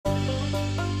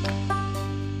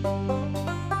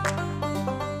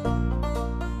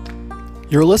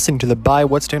You're listening to the By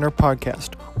What Standard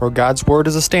podcast, where God's word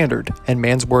is a standard and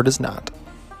man's word is not.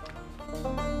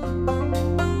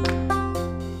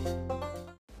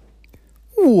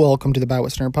 Welcome to the By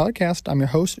What Standard podcast. I'm your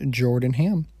host, Jordan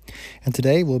Ham, and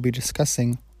today we'll be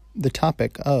discussing the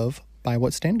topic of By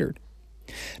What Standard.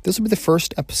 This will be the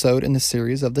first episode in the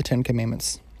series of the Ten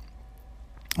Commandments.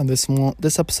 And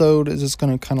this episode is just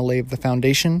going to kind of lay the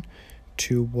foundation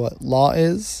to what law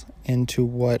is and to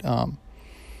what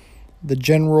the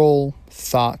general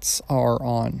thoughts are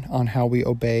on how we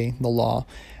obey the law.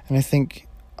 And I think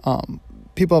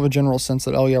people have a general sense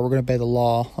that, we're going to obey the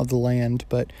law of the land,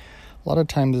 but a lot of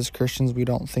times as Christians, we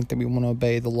don't think that we want to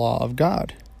obey the law of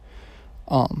God,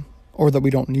 or that we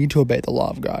don't need to obey the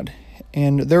law of God.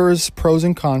 And there is pros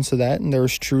and cons to that, and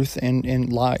there's truth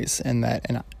and lies in that.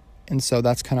 And so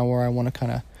that's kind of where I want to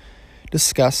kind of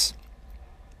discuss.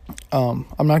 I'm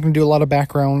not going to do a lot of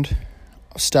background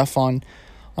stuff on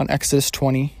Exodus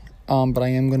 20, but I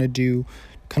am going to do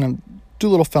a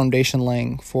little foundation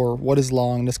laying for what is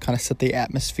law and just kind of set the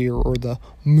atmosphere or the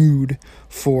mood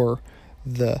for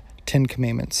the Ten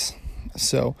Commandments.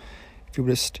 So if you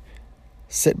just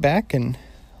sit back and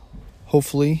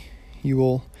hopefully you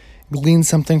will glean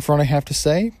something from what I have to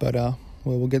say, but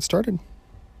we'll get started.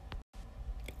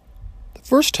 The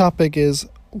first topic is,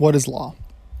 what is law?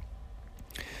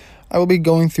 I will be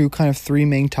going through kind of three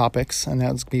main topics, and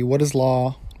that's going to be what is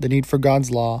law, the need for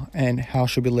God's law, and how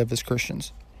should we live as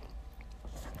Christians.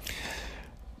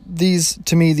 These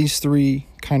three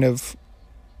kind of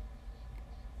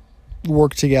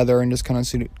work together and just kind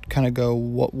of go,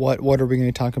 what are we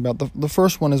going to talk about? The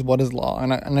first one is, what is law?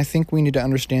 And I think we need to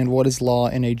understand what is law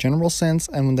in a general sense,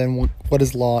 and then what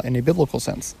is law in a biblical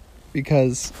sense.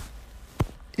 Because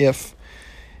if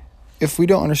we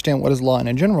don't understand what is law in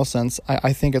a general sense,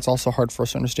 I think it's also hard for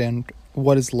us to understand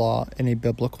what is law in a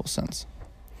biblical sense.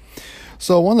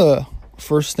 So one of the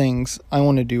first things I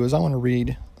want to do is I want to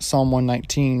read Psalm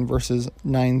 119, verses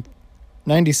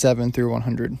 97 through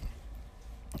 100.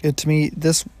 To me,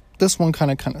 this one kind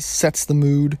of sets the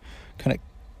mood, kind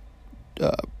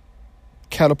of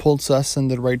catapults us in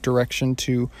the right direction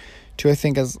to I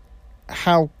think as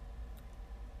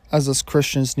us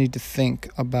Christians need to think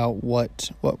about what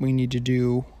we need to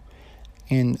do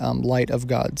in light of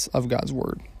God's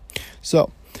word.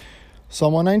 So,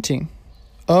 Psalm 119.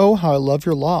 Oh, how I love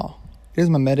your law. It is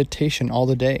my meditation all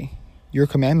the day. Your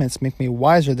commandments make me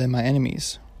wiser than my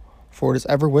enemies, for it is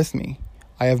ever with me.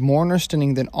 I have more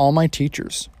understanding than all my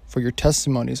teachers, for your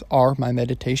testimonies are my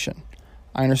meditation.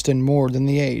 I understand more than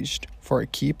the aged, for I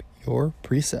keep your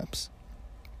precepts.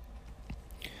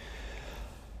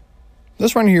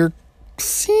 This one here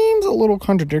seems a little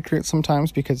contradictory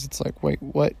sometimes, because it's like, wait,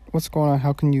 what's going on?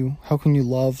 How can you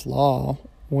love law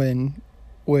when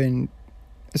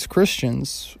as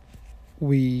Christians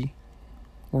we're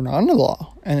not under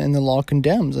law, and the law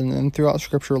condemns, and throughout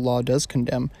Scripture, law does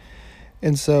condemn.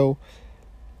 And so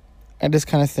I just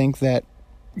kind of think that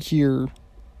here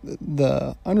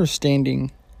the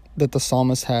understanding that the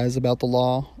psalmist has about the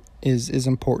law is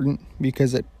important,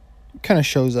 because it kind of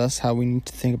shows us how we need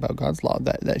to think about God's law,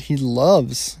 that he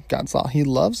loves God's law. He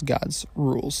loves God's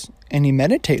rules, and he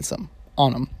meditates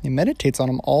on them. He meditates on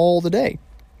them all the day.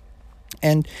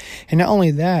 And not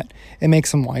only that, it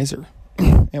makes him wiser.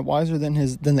 And wiser than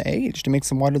the aged. It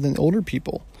makes him wiser than the older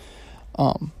people.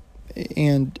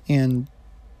 And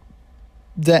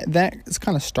that is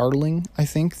kind of startling. I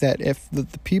think that if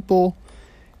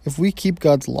we keep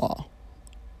God's law,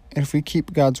 and if we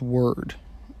keep God's word,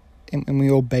 and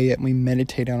we obey it, and we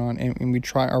meditate on it, and we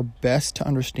try our best to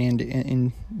understand it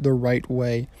in the right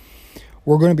way,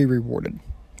 we're going to be rewarded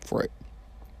for it.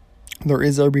 There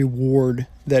is a reward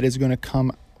that is going to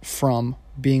come from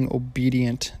being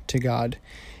obedient to God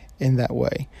in that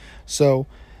way. So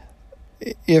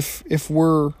if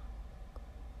we're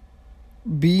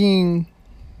being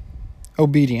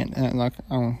obedient, and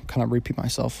I'll kind of repeat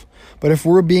myself, but if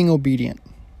we're being obedient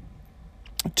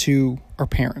to our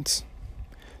parents,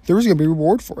 there is going to be a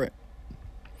reward for it.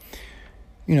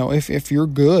 If you're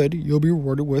good, you'll be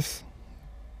rewarded with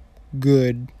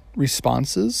good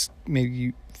responses,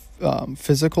 maybe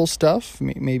physical stuff.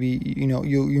 Maybe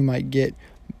you might get,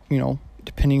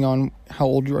 depending on how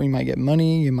old you are, you might get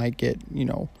money. You might get as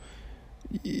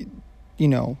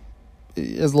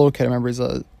a little kid, I remember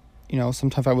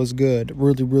sometimes I was good,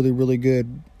 really, really, really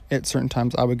good. At certain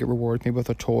times, I would get rewarded maybe with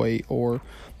a toy or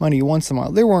money once in a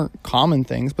while. They weren't common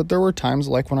things, but there were times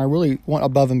like when I really went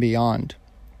above and beyond,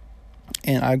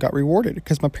 and I got rewarded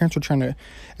because my parents were trying to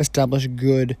establish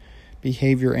good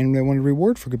behavior, and they wanted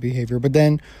reward for good behavior. But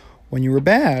then when you were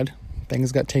bad,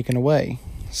 things got taken away.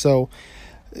 So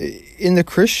in the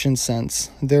Christian sense,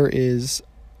 there is,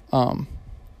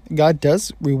 God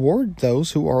does reward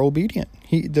those who are obedient.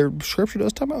 The scripture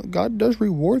does talk about God does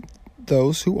reward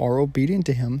those who are obedient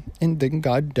to him, and then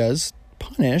God does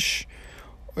punish,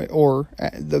 or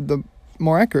the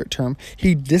more accurate term,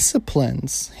 he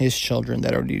disciplines his children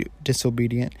that are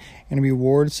disobedient and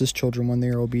rewards his children when they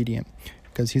are obedient,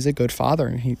 because he's a good father,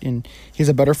 and he's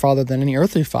a better father than any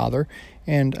earthly father,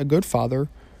 and a good father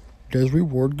does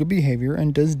reward good behavior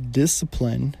and does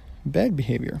discipline bad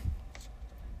behavior.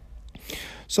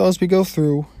 So as we go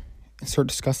through and start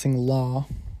discussing law,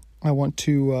 I want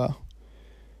to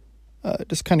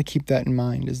just kind of keep that in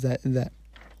mind, is that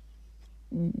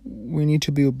we need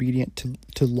to be obedient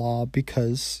to law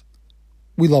because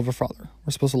we love our Father.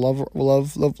 We're supposed to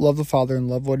love the Father and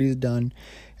love what he's done.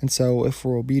 And so if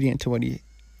we're obedient to what he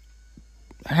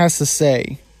has to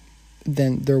say,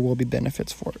 then there will be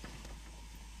benefits for it.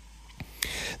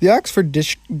 The Oxford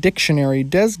Dictionary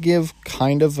does give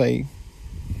kind of a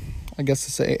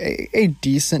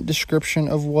decent description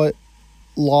of what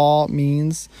law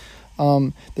means.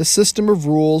 The system of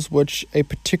rules which a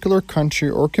particular country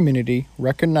or community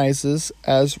recognizes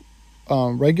as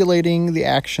regulating the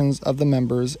actions of the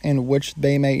members, and which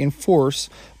they may enforce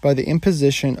by the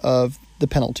imposition of the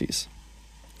penalties.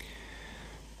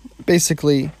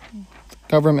 Basically, the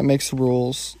government makes the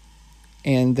rules,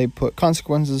 and they put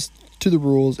consequences to the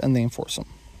rules, and they enforce them.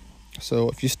 So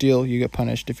if you steal, you get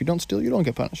punished. If you don't steal, you don't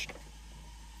get punished.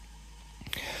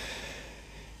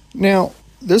 Now,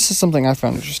 this is something I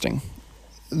found interesting.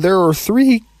 There are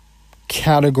 3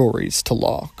 categories to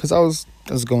law, because I was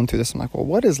going through this. I'm like, well,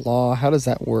 what is law? How does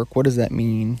that work? What does that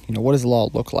mean? What does law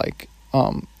look like?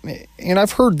 And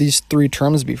I've heard these 3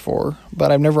 terms before,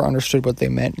 but I've never understood what they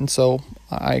meant, and so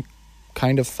I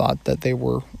kind of thought that they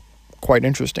were quite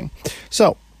interesting.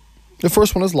 So, the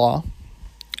first one is law.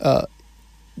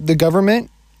 The government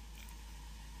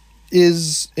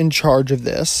is in charge of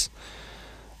this.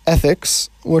 Ethics,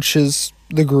 which is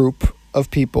the group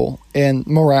of people, and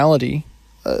morality,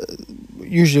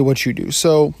 usually what you do.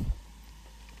 So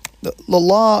the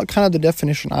law, kind of the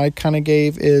definition I kind of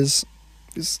gave is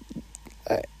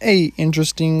a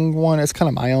interesting one. It's kind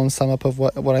of my own sum up of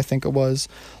what I think it was.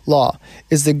 Law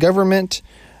is the government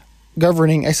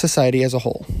governing a society as a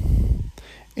whole.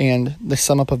 And the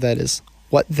sum up of that is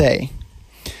what they.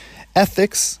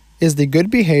 Ethics is the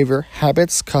good behavior,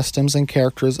 habits, customs, and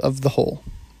characters of the whole.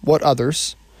 What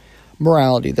others.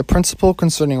 Morality, the principle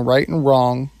concerning right and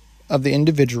wrong of the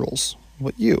individuals.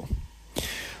 What you.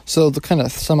 So the kind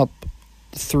of sum up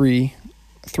three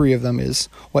of them is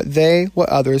what they, what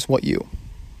others, what you.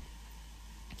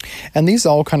 And these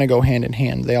all kind of go hand in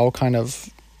hand. They all kind of,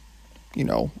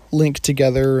 link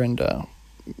together and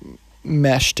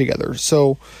mesh together.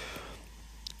 So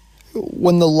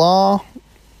when the law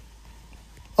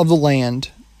of the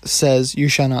land says you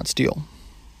shall not steal,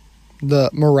 the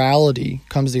morality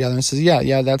comes together and says,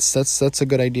 yeah, that's a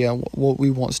good idea. We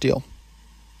won't steal.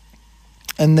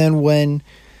 And then when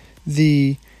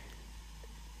the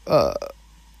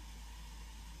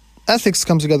ethics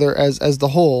comes together as the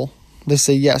whole, they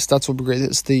say, yes, that's what we're great.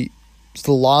 It's the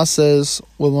law says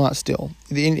we will not steal.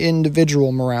 The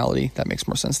individual morality, that makes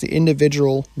more sense. The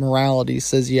individual morality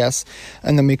says yes,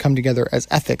 and then we come together as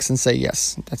ethics and say,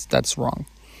 yes, that's wrong.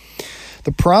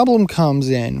 The problem comes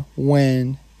in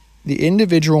when the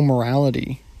individual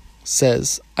morality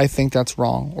says, I think that's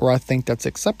wrong, or I think that's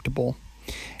acceptable.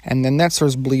 And then that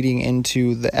starts bleeding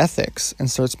into the ethics and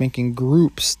starts making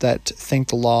groups that think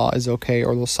the law is okay,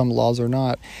 or some laws are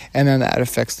not. And then that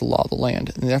affects the law of the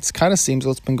land. And that's kind of seems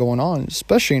what's been going on,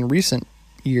 especially in recent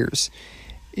years,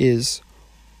 is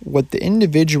what the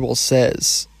individual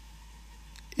says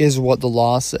is what the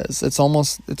law says. It's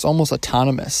almost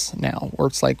autonomous now, where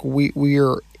it's like we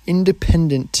are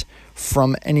independent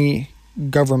from any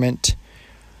government,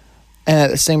 and at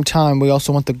the same time we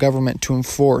also want the government to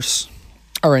enforce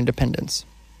our independence.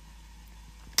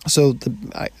 So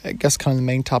I guess kind of the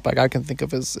main topic I can think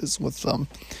of is with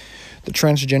the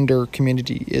transgender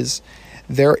community, is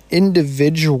their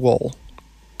individual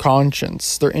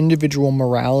conscience, their individual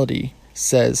morality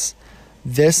says,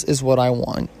 this is what I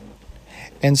want.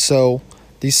 And so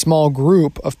the small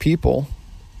group of people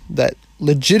that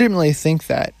legitimately think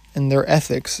that, and their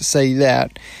ethics say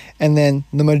that, and then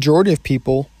the majority of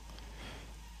people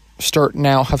starting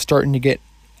to get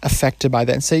affected by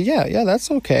that and say, yeah, that's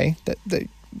okay. That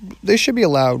they should be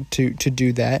allowed to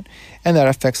do that, and that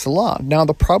affects the law. Now,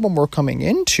 the problem we're coming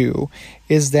into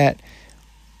is that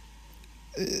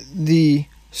the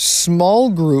small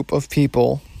group of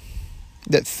people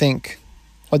that think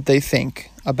what they think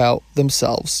about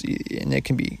themselves, and it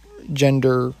can be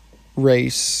gender,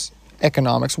 race,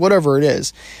 economics, whatever it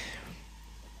is.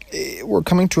 We're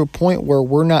coming to a point where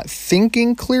we're not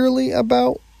thinking clearly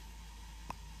about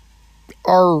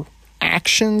our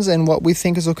actions and what we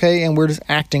think is okay, and we're just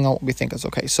acting on what we think is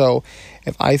okay. So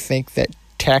if I think that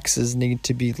taxes need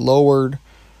to be lowered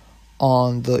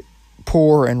on the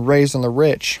poor and raised on the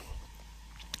rich,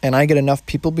 and I get enough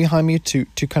people behind me to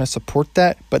kind of support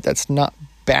that, but that's not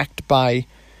backed by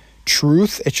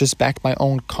truth, it's just backed by my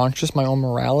own conscience, my own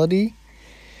morality,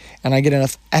 and I get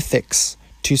enough ethics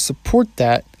to support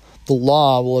that, the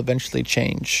law will eventually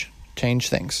change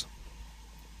things.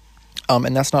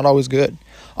 And that's not always good.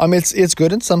 It's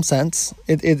good in some sense.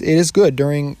 It is good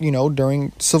during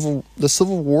the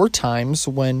Civil War times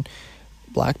when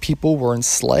black people were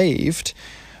enslaved.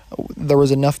 There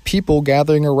was enough people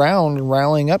gathering around and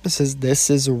rallying up and says, this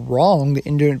is wrong.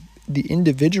 The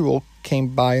individual came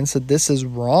by and said, this is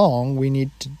wrong. We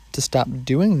need to stop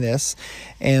doing this.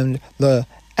 And the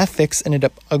ethics ended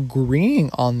up agreeing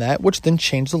on that, which then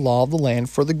changed the law of the land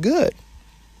for the good.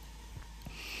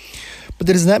 But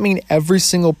does that mean every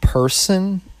single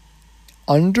person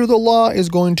under the law is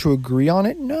going to agree on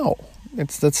it? No,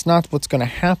 that's not what's going to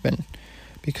happen,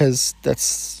 because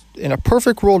that's in a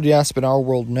perfect world, yes, but in our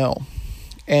world, no.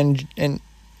 And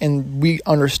we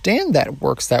understand that it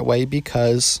works that way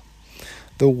because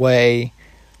the way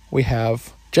we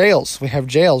have jails,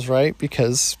 right?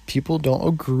 Because people don't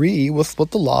agree with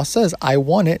what the law says. I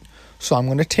want it, so I'm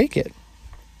going to take it.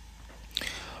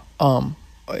 And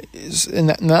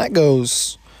that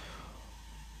goes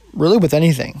really with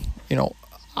anything.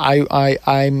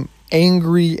 I'm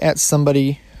angry at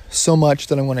somebody so much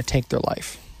that I'm going to take their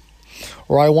life,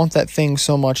 or I want that thing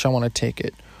so much I want to take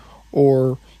it,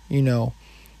 or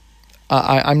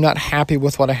I'm not happy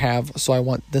with what I have, so I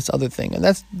want this other thing. And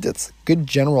that's a good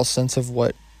general sense of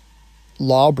what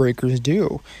lawbreakers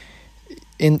do.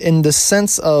 In the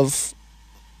sense of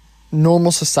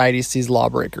normal society sees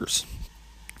lawbreakers.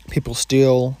 People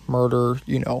steal, murder,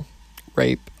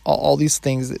 rape, all these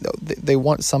things. They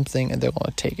want something and they want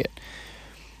to take it.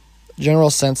 General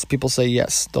sense, people say,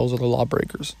 yes, those are the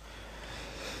lawbreakers.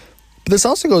 But this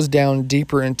also goes down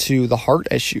deeper into the heart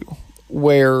issue,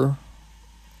 where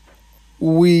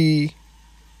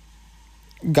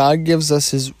God gives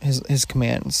us his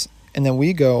commands, and then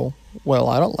we go, well,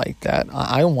 I don't like that.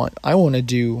 I want to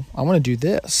do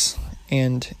this.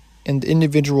 And the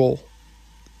individual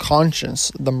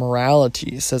conscience, the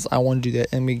morality says, I want to do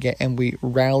that, and we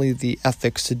rally the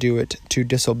ethics to do it, to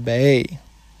disobey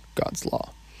God's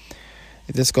law.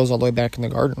 This goes all the way back in the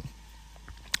garden.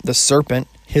 The serpent,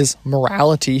 his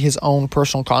morality, his own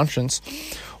personal conscience,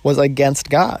 was against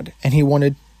God, and he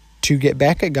wanted to get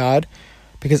back at God,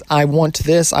 because I want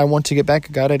this, I want to get back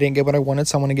at God. I didn't get what I wanted,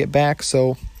 so I want to get back.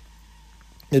 So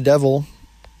the devil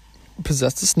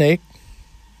possessed the snake,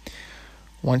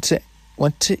 went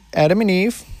to Adam and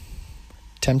Eve,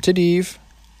 tempted Eve.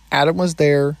 Adam was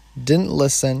there, didn't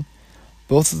listen.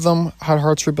 Both of them had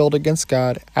hearts rebelled against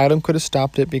God. Adam could have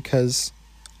stopped it because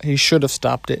he should have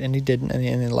stopped it, and he didn't, and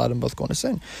he allowed them both go into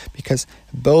sin, because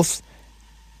both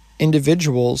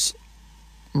individuals'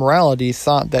 morality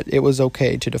thought that it was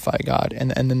okay to defy God,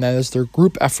 and then as their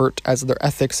group effort, as their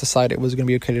ethics decided it was going to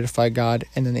be okay to defy God,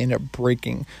 and then they end up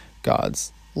breaking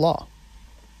God's law.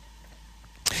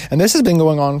 And this has been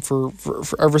going on for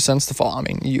ever since the fall. I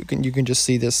mean, you can just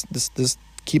see this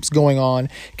keeps going on.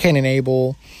 Cain and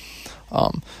Abel.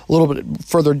 A little bit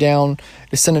further down,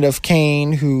 descendant of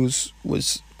Cain,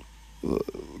 was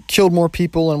killed more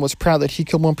people and was proud that he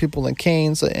killed more people than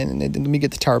Cain. So, and then we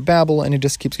get the Tower of Babel, and it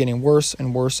just keeps getting worse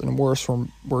and worse and worse,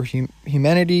 from where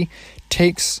humanity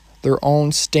takes their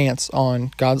own stance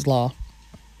on God's law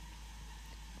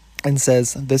and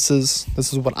says, this is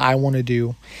what I want to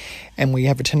do. And we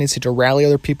have a tendency to rally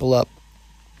other people up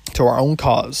to our own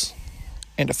cause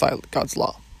and defy God's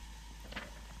law.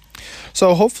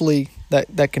 So hopefully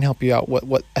that can help you out,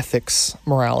 what ethics,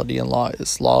 morality, and law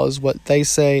is. Law is what they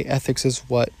say, ethics is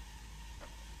what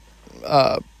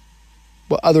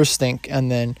others think,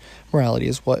 and then morality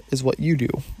is what you do,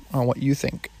 or what you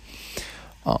think.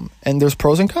 And there's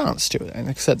pros and cons to it. And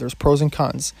like I said, there's pros and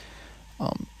cons.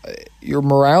 Your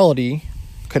morality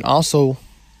can also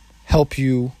help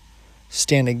you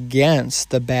stand against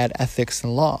the bad ethics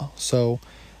and law. So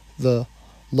the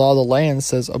law of the land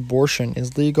says abortion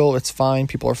is legal, it's fine,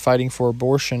 people are fighting for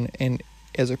abortion. And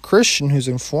as a Christian who's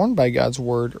informed by God's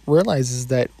word, realizes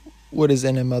that what is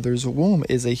in a mother's womb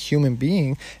is a human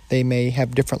being. They may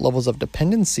have different levels of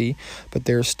dependency, but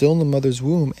they're still in the mother's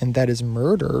womb, and that is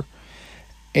murder.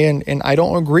 And I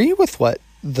don't agree with what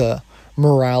the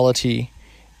morality,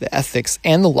 the ethics,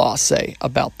 and the law say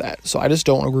about that. So I just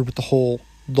don't agree with the whole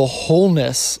the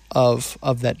wholeness of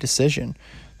that decision.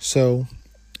 So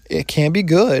it can be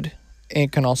good and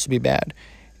it can also be bad.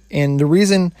 And the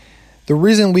reason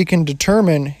we can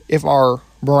determine if our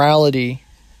morality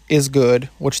is good,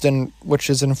 which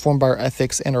is informed by our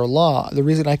ethics and our law, the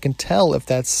reason I can tell if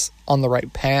that's on the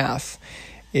right path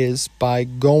is by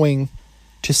going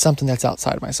to something that's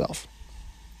outside of myself.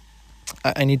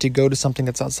 I need to go to something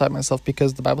that's outside myself,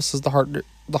 because the Bible says the heart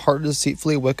is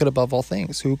deceitfully wicked above all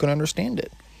things. Who can understand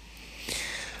it?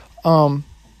 And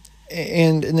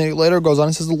then later it goes on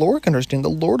and says the Lord can understand. The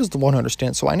Lord is the one who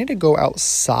understands. So I need to go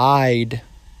outside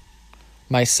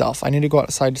myself. I need to go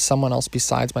outside to someone else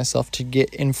besides myself to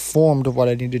get informed of what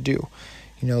I need to do.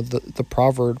 The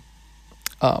proverb,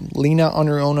 lean not on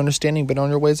your own understanding, but on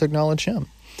your ways acknowledge Him.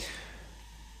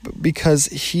 Because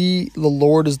the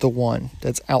Lord is the one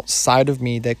that's outside of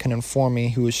me that can inform me,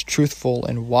 who is truthful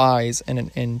and wise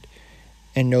and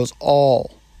knows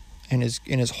all, and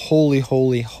is holy,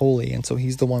 holy, holy. And so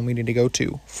He's the one we need to go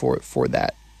to for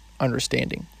that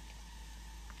understanding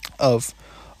of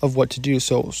what to do.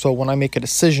 So when I make a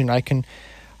decision, I can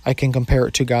compare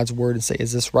it to God's word and say,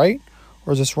 is this right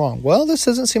or is this wrong? Well, this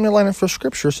doesn't seem to line up for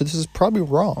Scripture, so this is probably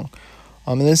wrong.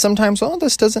 And then sometimes,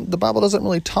 the Bible doesn't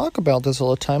really talk about this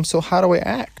all the time, so how do I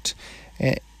act?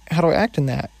 How do I act in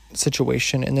that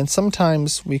situation? And then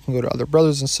sometimes we can go to other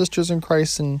brothers and sisters in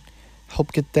Christ and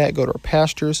help get that, go to our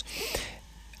pastors.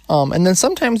 And then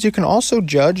sometimes you can also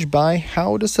judge by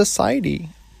how does society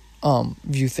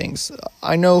view things.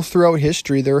 I know throughout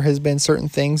history there has been certain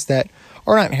things that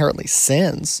are not inherently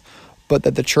sins, but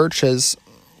that the church has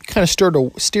kind of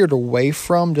steered away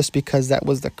from, just because that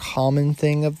was the common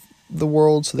thing of the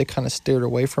world, so they kind of steered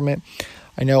away from it.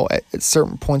 I know at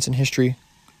certain points in history,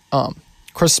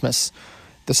 Christmas,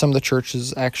 some of the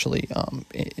churches actually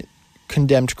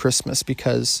condemned Christmas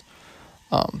because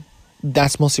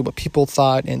that's mostly what people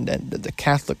thought, and then the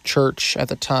Catholic Church at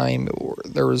the time,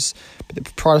 there was the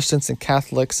Protestants and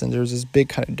Catholics, and there was this big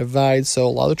kind of divide. So a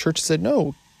lot of the churches said,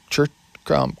 no,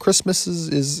 Christmas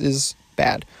is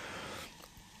bad.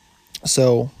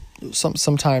 So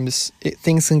sometimes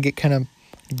things can get kind of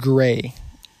gray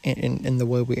in the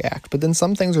way we act, but then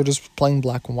some things are just plain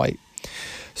black and white.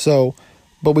 So,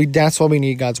 that's why we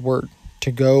need God's word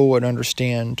to go and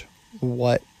understand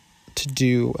what to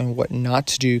do and what not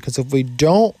to do. Because if we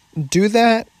don't do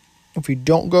that, if we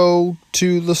don't go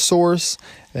to the source,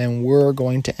 then we're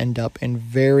going to end up in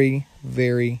very,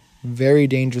 very, very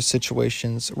dangerous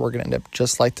situations. We're going to end up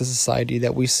just like the society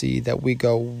that we see, that we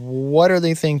go, what are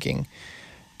they thinking?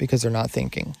 Because they're not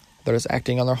thinking. They're just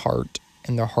acting on their heart,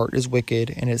 and their heart is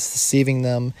wicked, and it's deceiving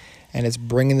them, and it's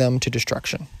bringing them to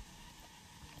destruction.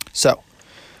 So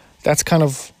that's kind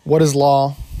of what is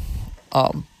law,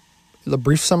 the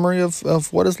brief summary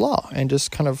of what is law, and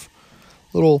just kind of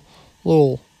little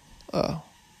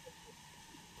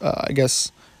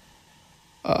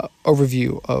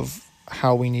overview of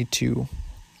how we need to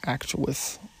act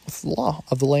with the law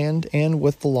of the land and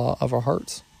with the law of our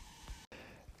hearts.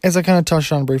 As I kind of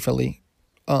touched on briefly,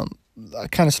 I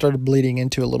kind of started bleeding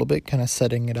into a little bit, kind of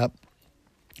setting it up.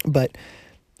 But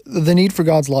the need for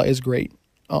God's law is great.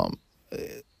 And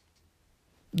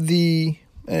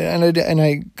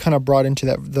I kind of brought into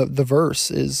that the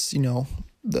verse is,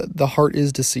 the heart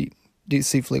is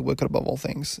deceitfully wicked above all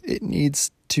things. It needs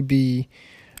to be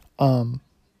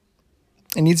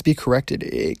corrected.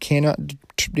 It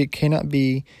cannot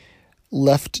be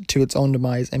left to its own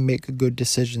demise and make good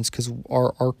decisions, because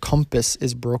our compass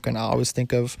is broken. I always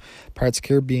think of Pirates of the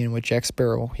Caribbean with Jack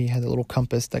Sparrow. He had a little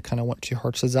compass that kind of went to your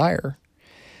heart's desire.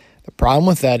 The problem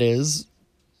with that is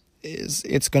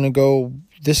it's going to go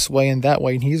this way and that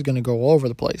way, and he's going to go all over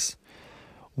the place.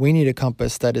 We need a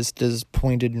compass that is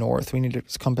pointed north. We need a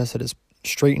compass that is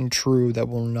straight and true, that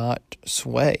will not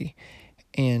sway.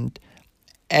 And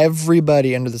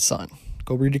everybody under the sun,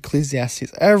 go read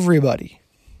Ecclesiastes, everybody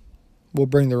will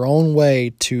bring their own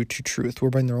way to truth. Will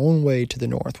bring their own way to the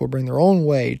north. Will bring their own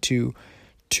way to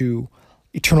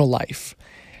eternal life.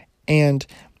 And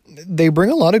they bring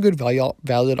a lot of good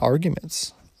valid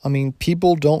arguments. I mean,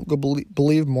 people don't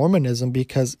believe Mormonism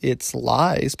because it's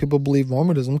lies. People believe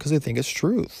Mormonism because they think it's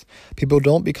truth. People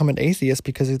don't become an atheist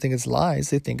because they think it's lies.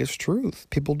 They think it's truth.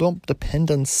 People don't depend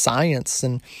on science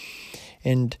and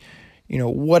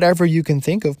whatever you can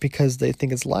think of because they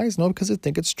think it's lies. No, because they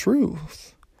think it's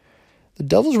truth. The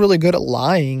devil's really good at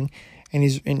lying, and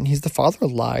he's the father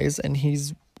of lies, and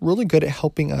he's really good at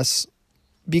helping us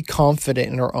be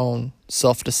confident in our own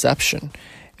self-deception.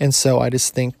 And so I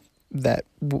just think that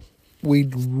we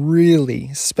really,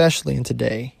 especially in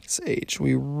today's age,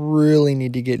 we really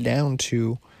need to get down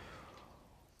to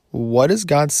what does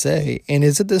God say, and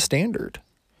is it the standard?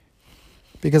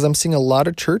 because I'm seeing a lot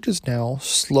of churches now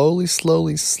slowly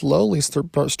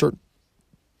start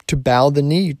to bow the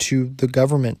knee to the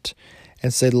government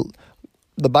and say,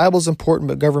 the Bible's important,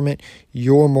 but government,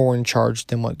 you're more in charge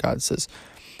than what God says.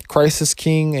 Christ is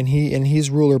king and he's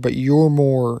ruler, but you're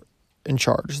more in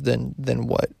charge than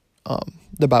what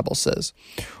the Bible says.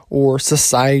 Or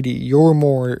society, you're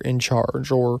more in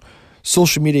charge. Or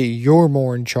social media, you're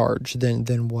more in charge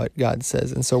than what God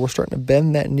says. And so we're starting to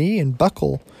bend that knee and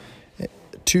buckle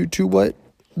to what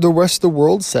the rest of the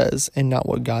world says and not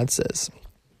what God says.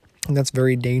 And that's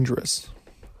very dangerous.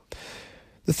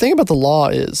 The thing about the law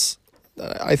is,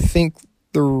 I think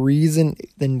the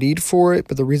need for it,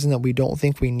 but the reason that we don't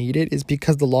think we need it is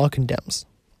because the law condemns.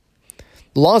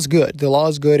 The law is good. The law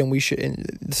is good, and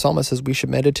the psalmist says we should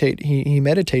meditate. He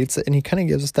meditates, and he kind of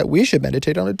gives us that we should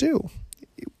meditate on it too.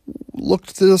 Look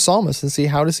to the psalmist and see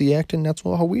how does he act, and that's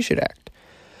how we should act.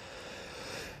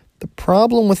 The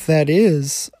problem with that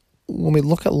is, when we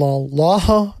look at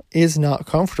law is not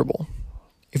comfortable.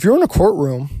 If you're in a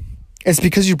courtroom, it's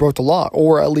because you broke the law,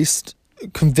 or at least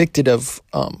convicted of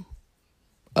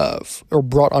or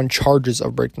brought on charges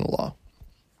of breaking the law.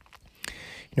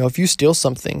 If you steal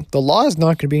something, the law is not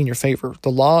going to be in your favor.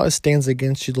 The law stands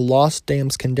against you. The law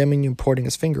stands condemning you and pointing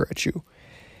his finger at you.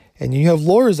 And you have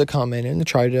lawyers that come in and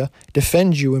try to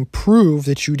defend you and prove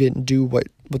that you didn't do what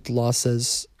the law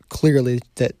says clearly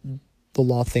that the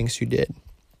law thinks you did.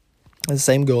 And the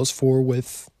same goes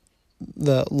with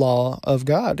the law of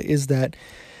God, is that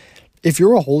if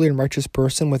you're a holy and righteous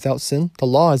person without sin, the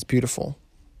law is beautiful.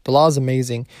 The law is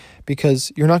amazing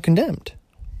because you're not condemned.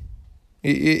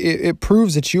 It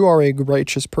proves that you are a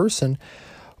righteous person,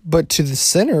 but to the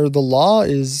sinner, the law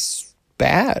is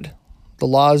bad. The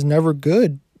law is never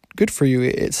good for you.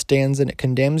 It stands and it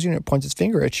condemns you and it points its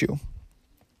finger at you.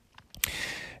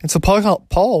 And so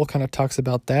Paul kind of talks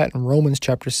about that in Romans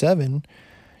chapter 7.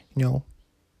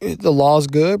 The law is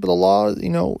good, but the law,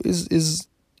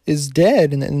 is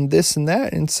dead and this and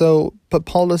that. And so, but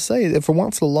Paul does say that if it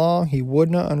weren't for the law, he would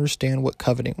not understand what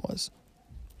coveting was.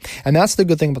 And that's the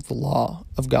good thing about the law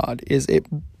of God, is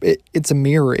it's a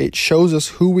mirror. It shows us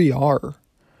who we are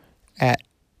at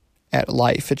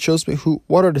life. It shows me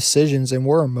what our decisions and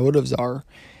where our motives are.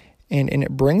 And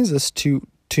it brings us to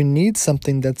need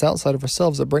something that's outside of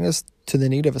ourselves. It brings us to the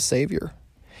need of a Savior.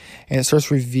 And it starts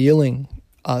revealing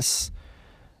to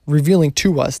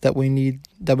us that we need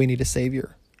a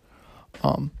Savior.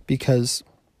 Because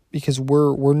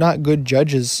we're not good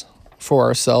judges for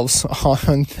ourselves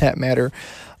on that matter.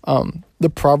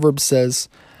 The proverb says,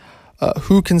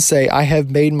 who can say, I have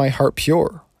made my heart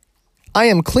pure? I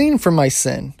am clean from my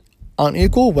sin.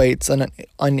 Unequal weights and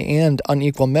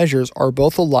unequal measures are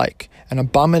both alike, an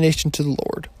abomination to the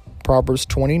Lord. Proverbs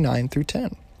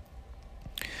 29-10.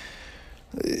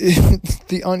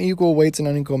 The unequal weights and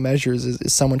unequal measures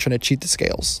is someone trying to cheat the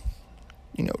scales.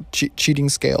 Cheating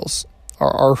scales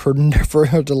are never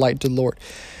a delight to the Lord.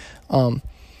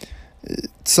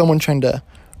 Someone trying to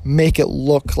make it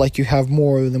look like you have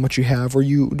more than what you have, or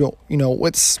you don't, you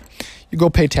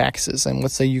go pay taxes, and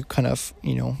let's say you kind of,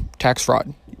 tax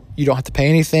fraud. You don't have to pay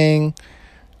anything,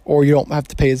 or you don't have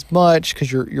to pay as much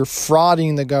because you're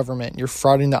frauding the government, you're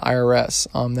frauding the IRS.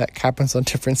 That happens on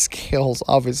different scales,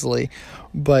 obviously,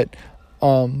 but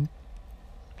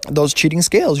those cheating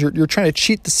scales, you're trying to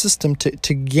cheat the system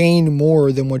to gain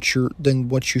more than what you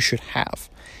should have.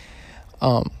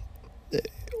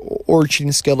 Or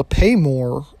cheating scale to pay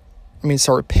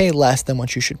pay less than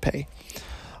what you should pay.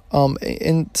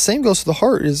 And same goes to the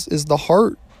heart. The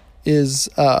heart is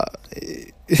I'm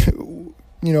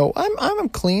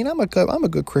clean. I'm a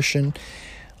good Christian.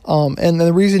 And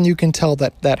the reason you can tell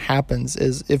that happens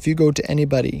is if you go to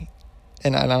anybody,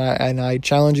 and I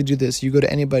challenge you to do this. You go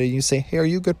to anybody and you say, "Hey, are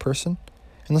you a good person?"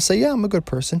 And they'll say, "Yeah, I'm a good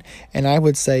person." And I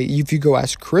would say, if you go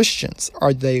ask Christians,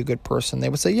 "Are they a good person?" They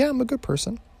would say, "Yeah, I'm a good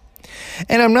person."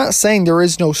 And I'm not saying there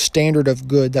is no standard of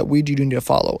good that we do need to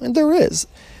follow. And there is.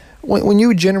 When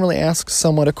you generally ask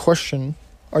someone a question,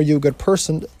 are you a good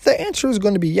person? The answer is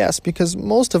going to be yes, because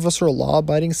most of us are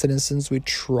law-abiding citizens. We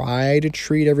try to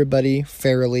treat everybody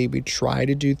fairly. We try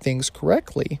to do things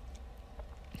correctly.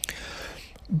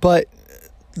 But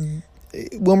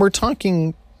when we're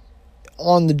talking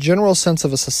on the general sense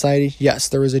of a society, yes,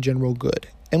 there is a general good.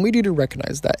 And we need to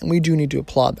recognize that, and we do need to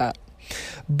applaud that.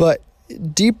 But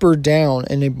deeper down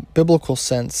in a biblical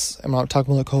sense, I'm not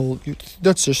talking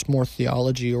that's just more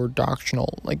theology or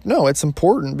doctrinal. No, it's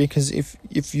important, because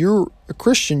if you're a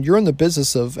Christian, you're in the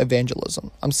business of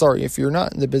evangelism. I'm sorry, if you're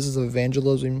not in the business of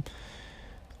evangelism,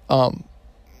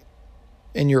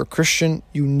 and you're a Christian,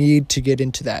 you need to get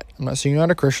into that. I'm not saying you're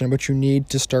not a Christian, but you need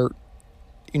to start,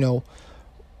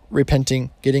 repenting,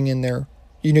 getting in there.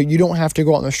 You don't have to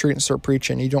go out on the street and start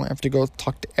preaching. You don't have to go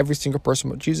talk to every single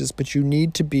person about Jesus, but you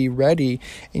need to be ready,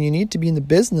 and you need to be in the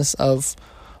business of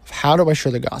how do I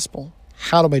share the gospel?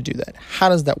 How do I do that? How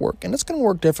does that work? And it's going to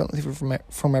work differently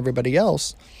from everybody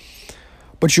else.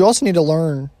 But you also need to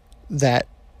learn that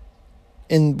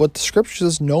in what the scripture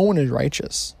says, no one is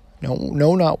righteous. No,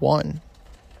 not one.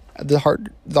 The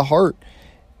heart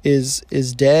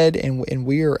is dead, and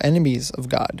we are enemies of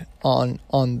God on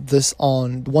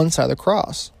one side of the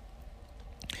cross.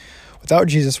 Without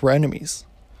Jesus, we're enemies.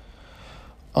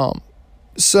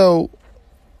 So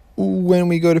when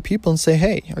we go to people and say,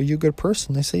 "Hey, are you a good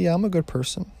person?" They say, "Yeah, I'm a good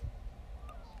person."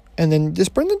 And then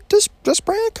just bring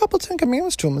a couple of 10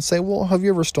 Commandments to them and say, "Well, have you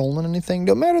ever stolen anything?"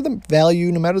 No matter the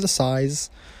value, no matter the size,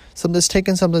 somebody's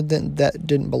taken something that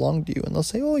didn't belong to you, and they'll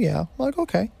say, "Oh yeah." I'm like,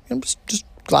 "Okay, I'm just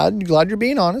glad you're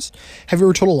being honest. Have you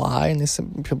ever told a lie?" And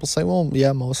people say, "Well,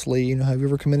 yeah, mostly. Have you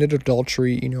ever committed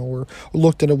adultery? Or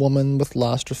looked at a woman with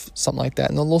lust or something like that?"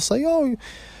 And then they'll say, "Oh,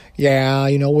 yeah,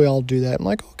 we all do that." I'm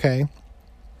like, "Okay."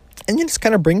 And you just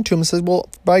kind of bring to them and says, "Well,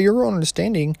 by your own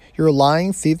understanding, you're a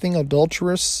lying, thieving,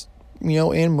 adulterous,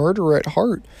 and murderer at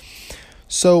heart.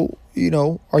 So,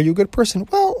 are you a good person?"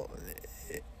 Well,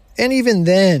 and even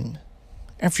then,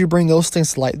 after you bring those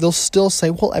things to light, they'll still say,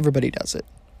 "Well, everybody does it."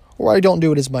 Or, "I don't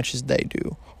do it as much as they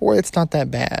do." Or, "It's not that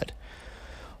bad."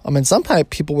 Sometimes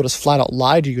people will just flat out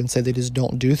lie to you and say they just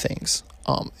don't do things.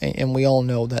 And we all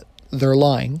know that they're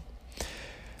lying.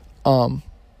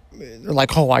 They're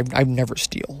like, "Oh, I never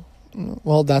steal."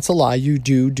 Well, that's a lie. You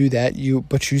do that.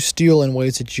 But you steal in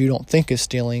ways that you don't think is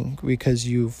stealing because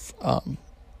you've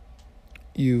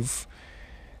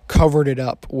covered it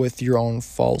up with your own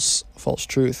false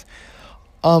truth.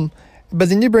 But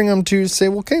then you bring them to say,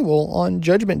 "Okay, well, on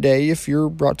Judgment Day, if you're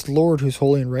brought to the Lord who's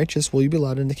holy and righteous, will you be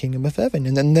allowed in the kingdom of heaven?"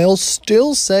 And then they'll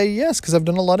still say yes, because I've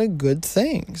done a lot of good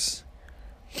things.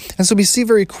 And so we see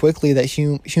very quickly that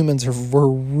humans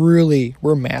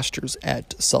we're masters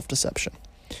at self-deception.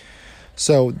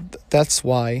 So that's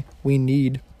why we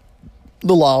need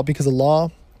the law, because the law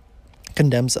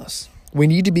condemns us. We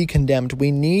need to be condemned.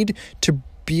 We need to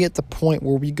be at the point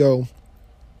where we go,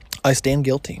 "I stand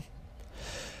guilty.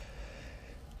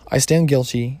 I stand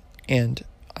guilty, and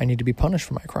I need to be punished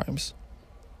for my crimes."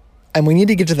 And we need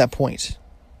to get to that point.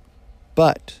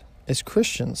 But as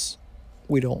Christians,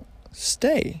 we don't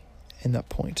stay in that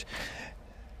point.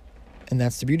 And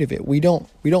that's the beauty of it. We don't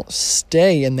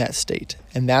stay in that state.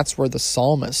 And that's where the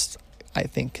psalmist, I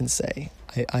think, can say,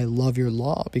 I love your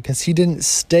law, because he didn't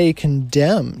stay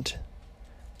condemned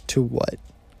to what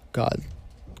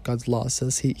God's law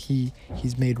says.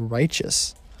 He's made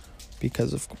righteous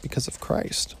because of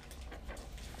Christ.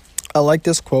 I like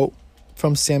this quote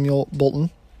from Samuel Bolton.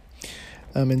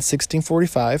 In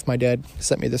 1645, my dad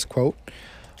sent me this quote.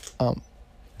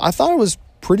 I thought it was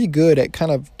pretty good at kind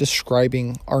of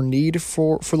describing our need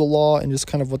for the law and just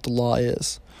kind of what the law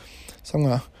is. So I'm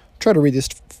going to try to read this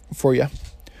for you.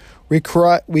 We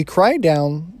cry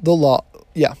down the law.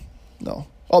 Yeah. No.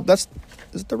 Oh, is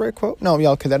it the right quote? No, yeah,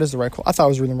 okay, that is the right quote. I thought I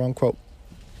was reading the wrong quote.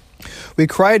 We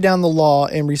cry down the law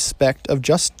in respect of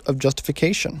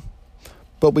justification,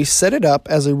 but we set it up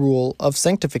as a rule of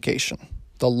sanctification.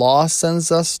 The law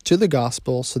sends us to the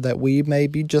gospel so that we may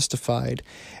be justified,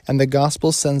 and the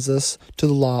gospel sends us to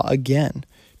the law again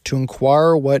to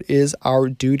inquire what is our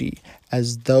duty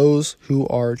as those who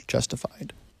are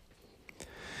justified.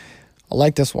 I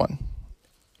like this one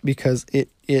because it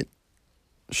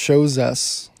shows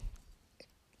us,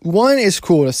 one, is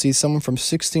cool to see someone from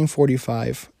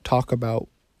 1645 talk about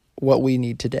what we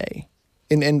need today.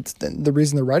 And the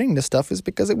reason they're writing this stuff is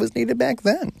because it was needed back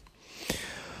then.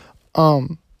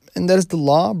 And that is, the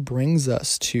law brings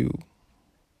us to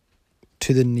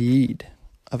the need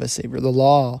of a Savior. The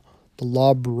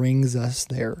law brings us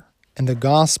there. And the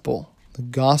gospel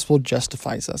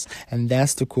justifies us. And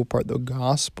that's the cool part. The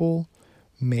gospel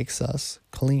makes us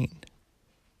clean.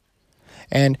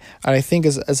 And I think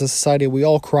as a society, we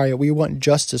all cry, we want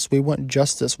justice. We want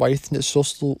justice. Why do you think that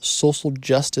social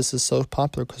justice is so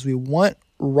popular? Because we want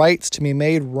rights to be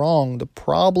made wrong. The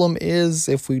problem is,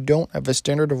 if we don't have a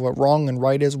standard of what wrong and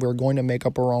right is, we're going to make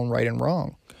up our own right and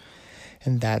wrong.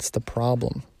 And that's the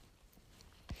problem.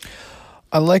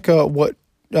 I like what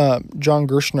John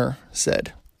Gershner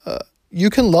said. You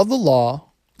can love the law.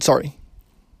 Sorry.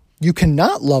 You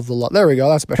cannot love the law. There we go.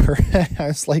 That's better. I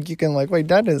was like, wait,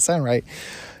 that didn't sound right.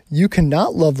 You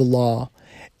cannot love the law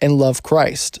and love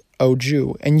Christ, O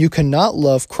Jew. And you cannot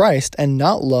love Christ and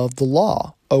not love the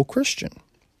law, O Christian.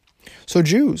 So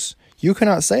Jews, you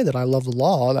cannot say that I love the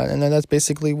law. And then that's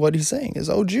basically what he's saying is,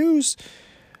 oh, Jews,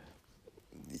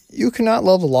 you cannot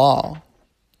love the law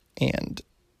and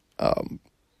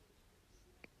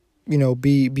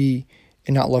be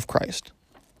and not love Christ.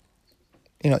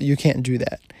 You can't do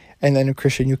that. And then a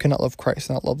Christian, you cannot love Christ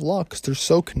and not love the law because they're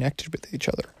so connected with each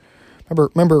other.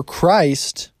 Remember,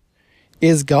 Christ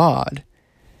is God,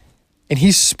 and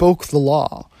he spoke the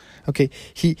law. Okay,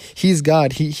 he's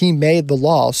God. He made the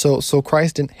law. So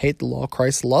Christ didn't hate the law.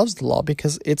 Christ loves the law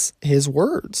because it's his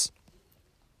words.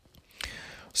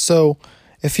 So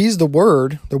if he's the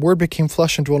Word became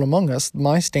flesh and dwelt among us.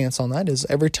 My stance on that is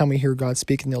every time we hear God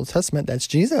speak in the Old Testament, that's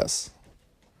Jesus.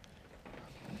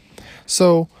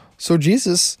 So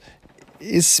Jesus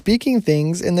is speaking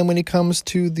things, and then when he comes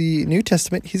to the New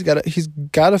Testament, he's got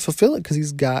to fulfill it because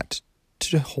he's got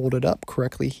to hold it up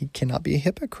correctly. He cannot be a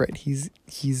hypocrite. He's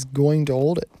going to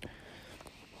hold it.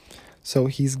 So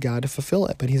he's got to fulfill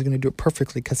it, but he's going to do it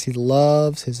perfectly because he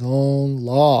loves his own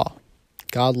law.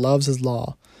 God loves his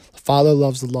law. The Father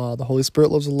loves the law. The Holy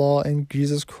Spirit loves the law, and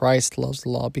Jesus Christ loves the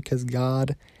law because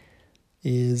God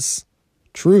is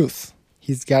truth.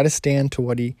 He's got to stand to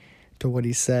what he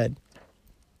said.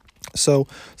 So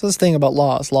this thing about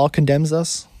law condemns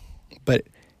us, but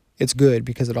it's good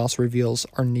because it also reveals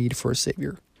our need for a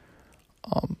Savior.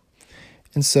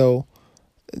 And so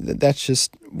that's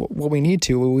just what we need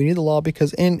to. We need the law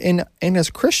because, and as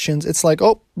Christians, it's like,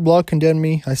 oh, law condemned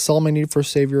me. I saw my need for a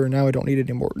Savior, and now I don't need it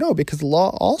anymore. No, because the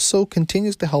law also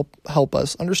continues to help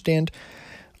us understand.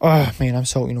 Oh man, I'm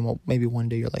so maybe one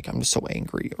day you're like, I'm just so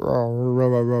angry.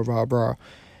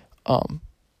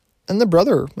 And the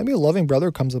brother, maybe a loving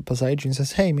brother, comes up beside you and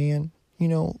says, "Hey, man,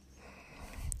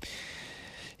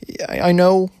 I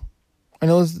know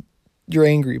you're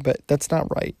angry, but that's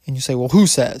not right." And you say, "Well, who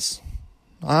says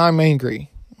I'm angry?"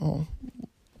 Well,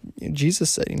 Jesus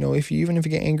said, even if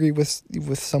you get angry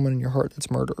with someone in your heart, that's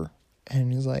murder.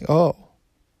 And he's like, "Oh,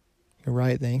 you're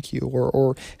right, thank you."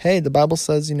 Or hey, the Bible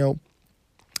says,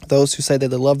 those who say that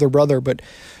they love their brother, but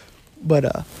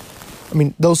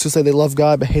those who say they love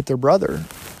God but hate their brother,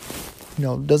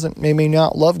 they may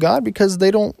not love God because they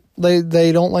don't love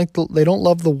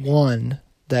the one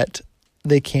that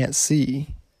they can't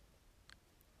see.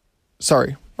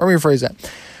 Sorry, let me rephrase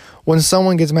that. When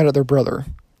someone gets mad at their brother,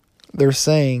 they're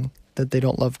saying that they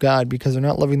don't love God because they're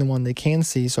not loving the one they can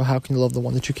see. So how can you love the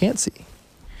one that you can't see?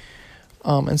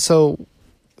 And so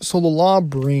the law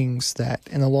brings that,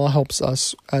 and the law helps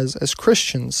us as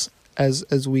Christians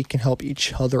as we can help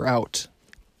each other out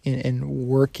in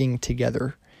working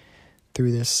together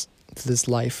through this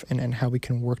life, and how we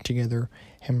can work together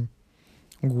and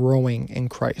growing in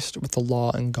Christ with the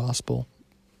law and gospel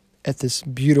at this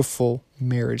beautiful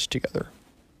marriage together.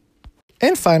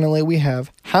 And finally, we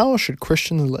have, how should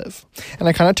Christians live? And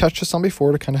I kind of touched this on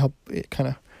before to kind of help it kind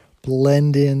of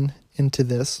blend into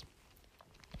this.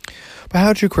 But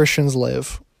how do Christians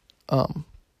live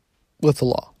with the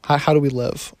law? How do we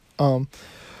live?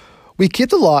 We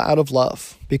keep the law out of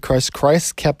love because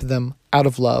Christ kept them out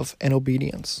of love and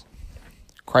obedience.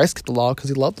 Christ kept the law because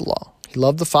he loved the law. He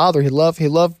loved the Father. He loved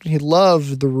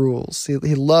the rules.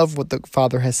 He loved what the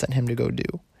Father has sent him to go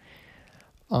do.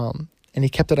 And he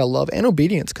kept it out of love and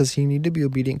obedience because he needed to be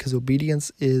obedient because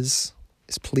obedience is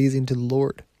pleasing to the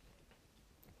Lord.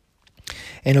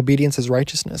 And obedience is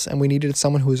righteousness. And we needed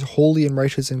someone who is holy and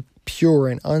righteous and pure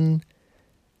and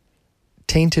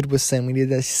untainted with sin. We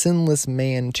needed a sinless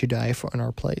man to die in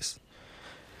our place.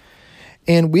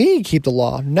 And we keep the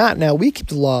law. We keep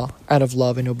the law out of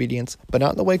love and obedience, but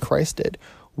not the way Christ did.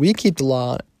 We keep the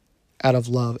law out of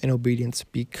love and obedience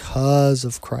because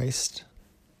of Christ.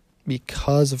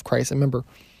 Because of Christ. And remember,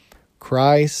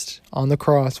 Christ on the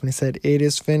cross, when he said, "It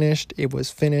is finished," it was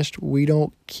finished. We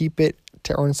don't keep it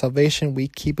to earn salvation. We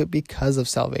keep it because of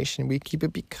salvation. We keep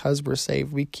it because we're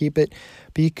saved. We keep it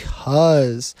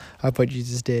because of what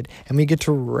Jesus did. And we get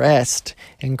to rest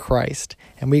in Christ.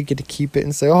 And we get to keep it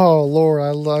and say, "Oh, Lord,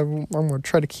 I'm going to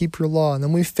try to keep your law." And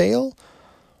then we fail.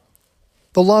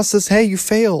 The law says, "Hey, you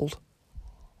failed."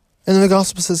 And then the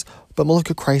gospel says, "But look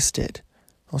what Christ did.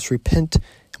 Let's repent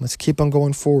and let's keep on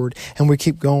going forward." And we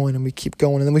keep going and we keep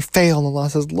going. And then we fail. And the law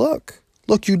says, look,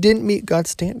 you didn't meet God's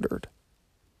standard.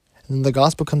 And then the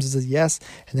gospel comes and says, yes.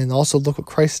 And then also look what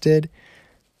Christ did.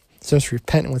 So let's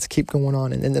repent and let's keep going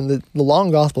on. And then the law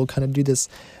and gospel kind of do this.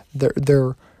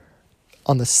 They're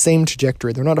on the same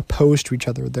trajectory. They're not opposed to each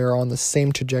other. They're on the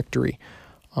same trajectory.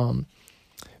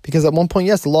 Because at one point,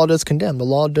 yes, the law does condemn. The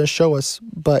law does show us,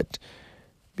 but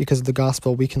because of the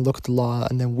gospel, we can look at the law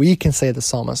and then we can say to the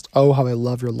psalmist, "Oh, how I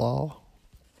love your law.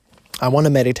 I want to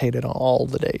meditate it on all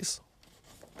the days."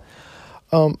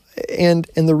 And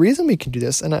the reason we can do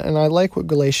this, and I like what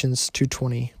Galatians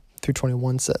 2:20 through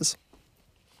 21 says,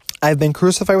 "I've been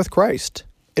crucified with Christ.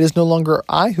 It is no longer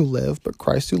I who live, but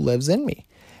Christ who lives in me.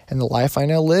 And the life I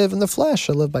now live in the flesh,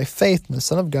 I live by faith in the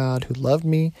Son of God who loved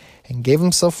me and gave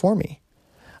himself for me.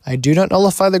 I do not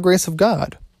nullify the grace of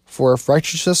God, for if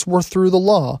righteousness were through the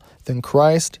law, then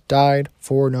Christ died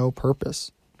for no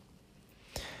purpose.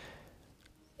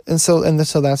 And so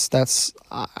that's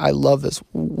I love this.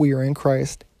 We are in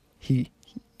Christ.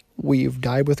 We've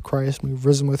died with Christ. We've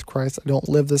risen with Christ. I don't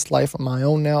live this life on my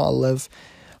own now.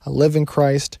 I live in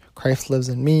Christ. Christ lives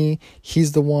in me.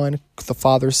 He's the one. The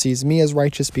Father sees me as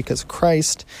righteous because of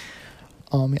Christ.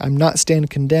 I'm not standing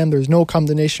condemned. There's no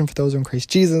condemnation for those who are in Christ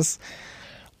Jesus.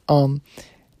 And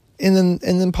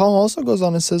then Paul also goes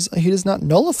on and says he does not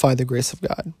nullify the grace of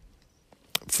God.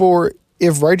 For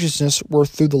if righteousness were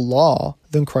through the law,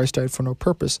 then Christ died for no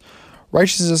purpose.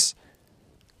 Righteousness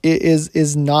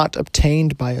is not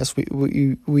obtained by us.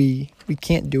 We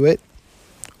can't do it.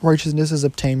 Righteousness is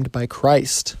obtained by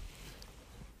Christ.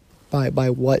 By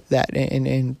what that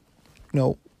and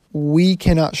we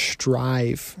cannot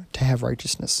strive to have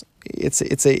righteousness. It's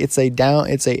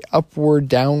a upward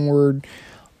downward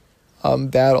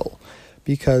battle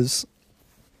because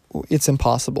it's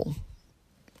impossible.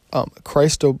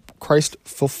 Christ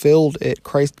fulfilled it.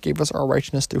 Christ gave us our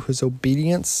righteousness through his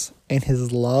obedience and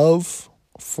his love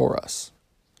for us.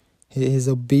 His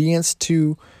obedience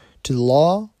to the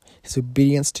law, his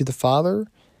obedience to the Father,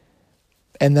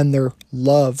 and then their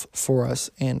love for us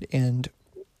and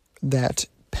that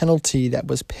penalty that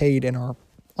was paid on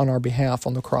our behalf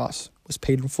on the cross was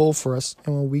paid in full for us.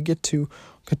 And when we get to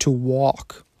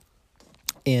walk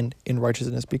in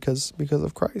righteousness because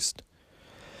of Christ.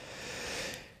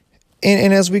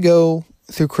 And as we go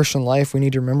through Christian life, we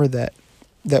need to remember that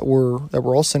we're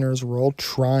all sinners. We're all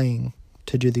trying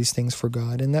to do these things for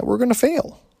God, and that we're going to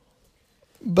fail.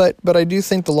 But I do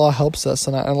think the law helps us,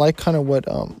 and I like kind of what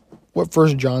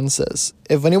 1 John says.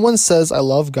 If anyone says I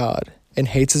love God and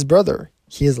hates his brother,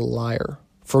 he is a liar.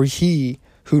 For he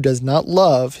who does not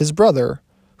love his brother,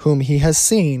 whom he has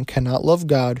seen, cannot love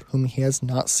God, whom he has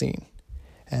not seen.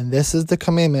 And this is the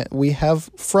commandment we have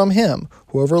from him.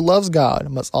 Whoever loves God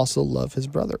must also love his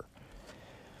brother.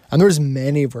 And there's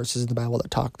many verses in the Bible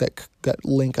that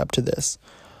link up to this.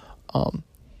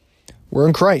 We're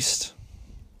in Christ.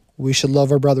 We should love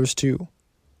our brothers too.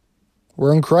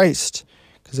 We're in Christ.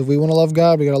 Because if we want to love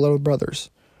God, we got to love our brothers.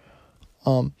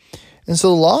 And so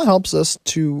the law helps us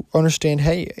to understand,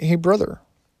 hey brother,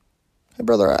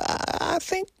 I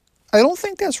don't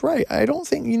think that's right. I don't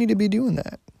think you need to be doing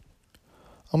that.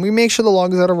 We make sure the law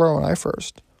goes out of our own eye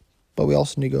first, but we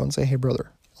also need to go and say, hey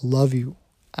brother, I love you.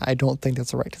 I don't think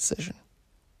that's the right decision.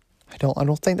 I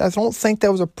don't think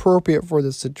that was appropriate for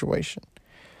this situation.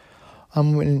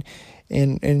 And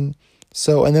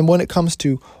then when it comes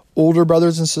to older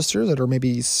brothers and sisters that are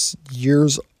maybe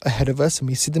years ahead of us and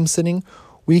we see them sinning,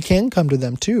 we can come to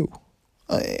them too,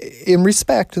 in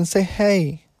respect and say,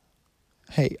 hey,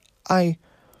 I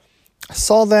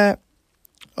saw that.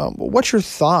 What's your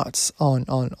thoughts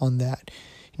on that?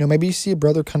 Maybe you see a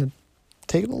brother kind of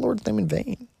taking the Lord's name in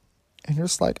vain, and you're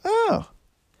just like, oh,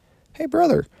 hey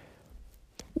brother,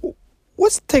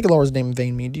 what's taking the Lord's name in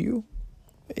vain mean to you?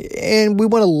 And we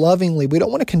want to lovingly, we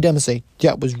don't want to condemn and say,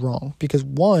 yeah, it was wrong, because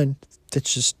one,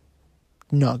 that's just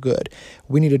not good.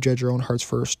 We need to judge our own hearts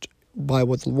first by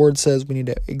what the Word says. We need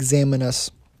to examine us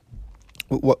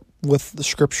with the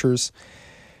Scriptures,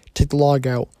 take the log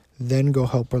out, then go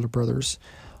help other brothers.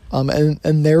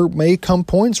 And there may come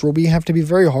points where we have to be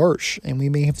very harsh, and we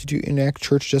may have to enact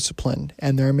church discipline.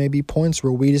 And there may be points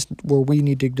where we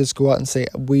need to just go out and say,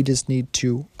 we just need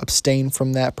to abstain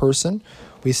from that person.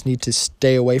 We just need to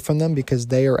stay away from them because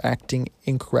they are acting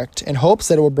incorrect, in hopes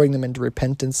that it will bring them into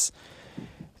repentance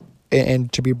and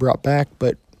to be brought back.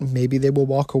 But maybe they will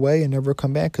walk away and never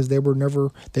come back because they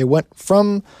went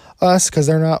from us because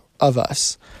they're not of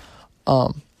us.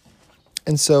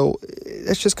 And so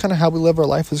that's just kind of how we live our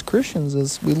life as Christians,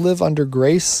 is we live under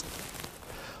grace.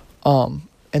 And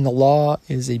the law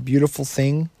is a beautiful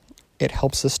thing. It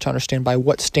helps us to understand by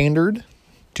what standard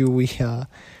do we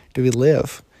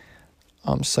live.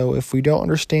 So if we don't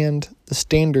understand the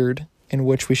standard in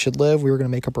which we should live, we're going to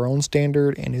make up our own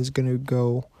standard, and it's going to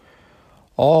go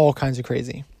all kinds of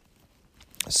crazy.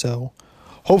 So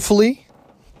hopefully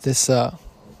this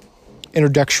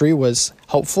introductory was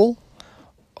helpful.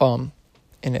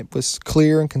 And it was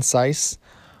clear and concise.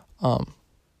 I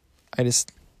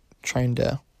just trying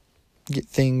to get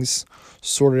things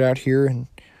sorted out here, and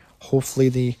hopefully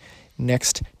the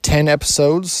next 10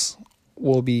 episodes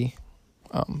will be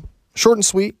short and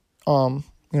sweet. I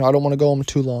don't want to go on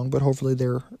too long, but hopefully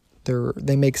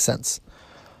they make sense.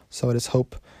 So I just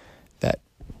hope that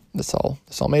this all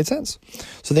made sense.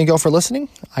 So thank you all for listening.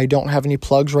 I don't have any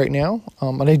plugs right now,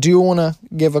 and I do want to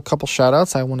give a couple shout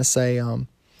outs. I want to say,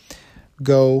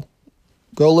 go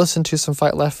listen to some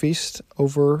Fight Laugh Feast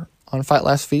over on Fight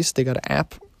Laugh Feast. They got an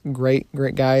app. Great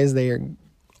guys. They are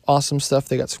awesome stuff.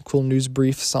 They got some cool news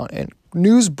briefs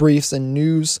and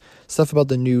news stuff about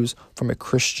the news from a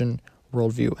Christian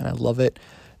worldview, and I love it.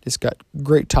 It's got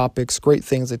great topics, great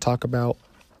things they talk about.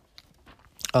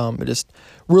 It is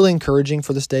really encouraging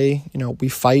for this day. We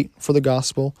fight for the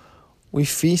gospel, we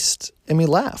feast, and we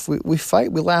laugh. We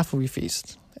fight, we laugh, and we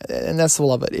feast, and that's the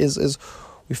love of it. Is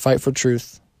we fight for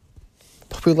truth,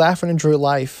 but we laugh and enjoy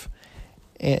life,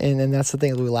 and that's the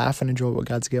thing. We laugh and enjoy what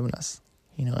God's given us,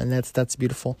 and that's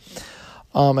beautiful.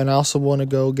 And I also want to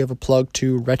go give a plug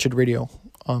to Wretched Radio.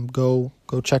 Go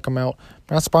check them out.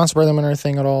 I'm not sponsored by them or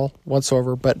anything at all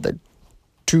whatsoever, but they're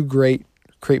two great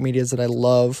medias that I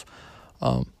love.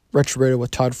 Wretched Radio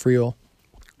with Todd Friel.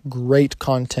 Great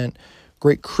content,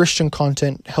 great Christian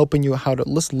content, helping you how to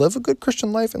live a good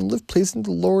Christian life and live pleasing to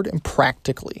the Lord and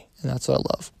practically. And that's what I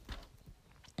love.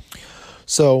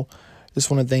 So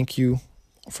just want to thank you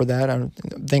for that. I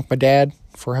thank my dad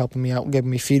for helping me out, giving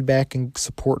me feedback and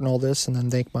support and all this. And then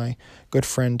thank my good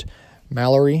friend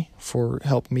Mallory for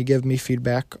helping me give me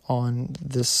feedback on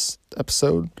this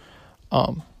episode.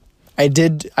 I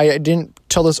didn't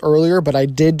tell this earlier, but I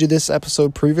did do this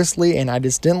episode previously, and I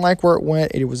just didn't like where it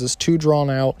went. It was just too drawn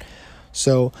out.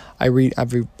 So I've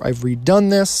redone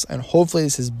this, and hopefully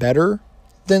this is better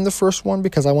than the first one,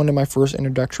 because I wanted my first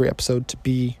introductory episode to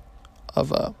be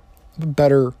of a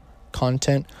better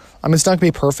content. It's not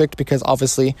going to be perfect because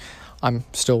obviously I'm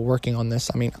still working on this.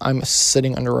 I'm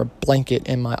sitting under a blanket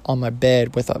on my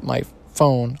bed with my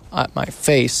phone at my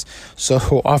face.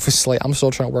 So obviously I'm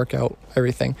still trying to work out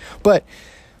everything. But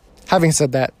having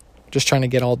said that, just trying to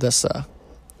get all this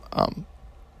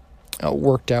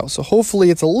worked out. So hopefully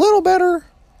it's a little better,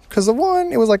 because the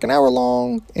one, it was like an hour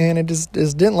long, and it just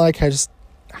didn't like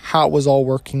how it was all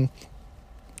working.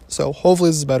 So hopefully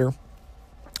this is better.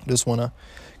 I just want to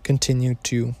continue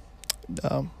to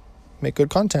make good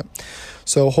content.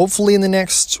 So hopefully in the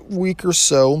next week or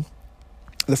so,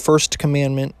 the first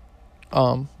commandment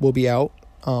will be out.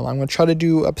 I'm going to try to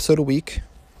do episode a week,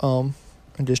 and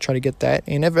just try to get that.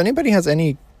 And if anybody has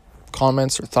any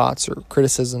comments or thoughts or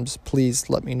criticisms, please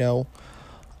let me know.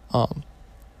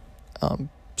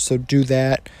 So do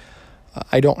that.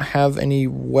 I don't have any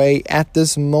way at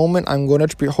this moment. I'm going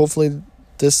to be, hopefully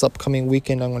this upcoming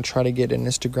weekend, I'm going to try to get an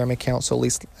Instagram account, so at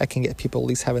least I can get people at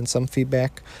least having some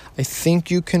feedback. I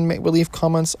think you can leave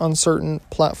comments on certain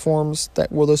platforms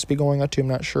that will this be going out to. I'm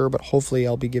not sure, but hopefully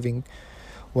I'll be giving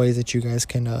ways that you guys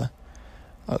can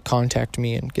contact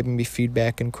me and giving me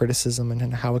feedback and criticism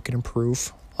and how it can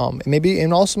improve.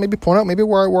 And also maybe point out maybe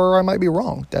where I might be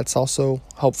wrong. That's also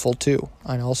helpful too.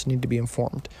 I also need to be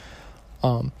informed.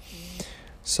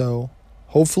 So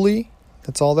hopefully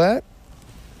that's all that.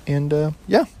 And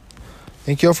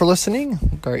thank you all for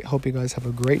listening. Great. Hope you guys have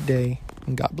a great day,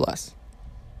 and God bless.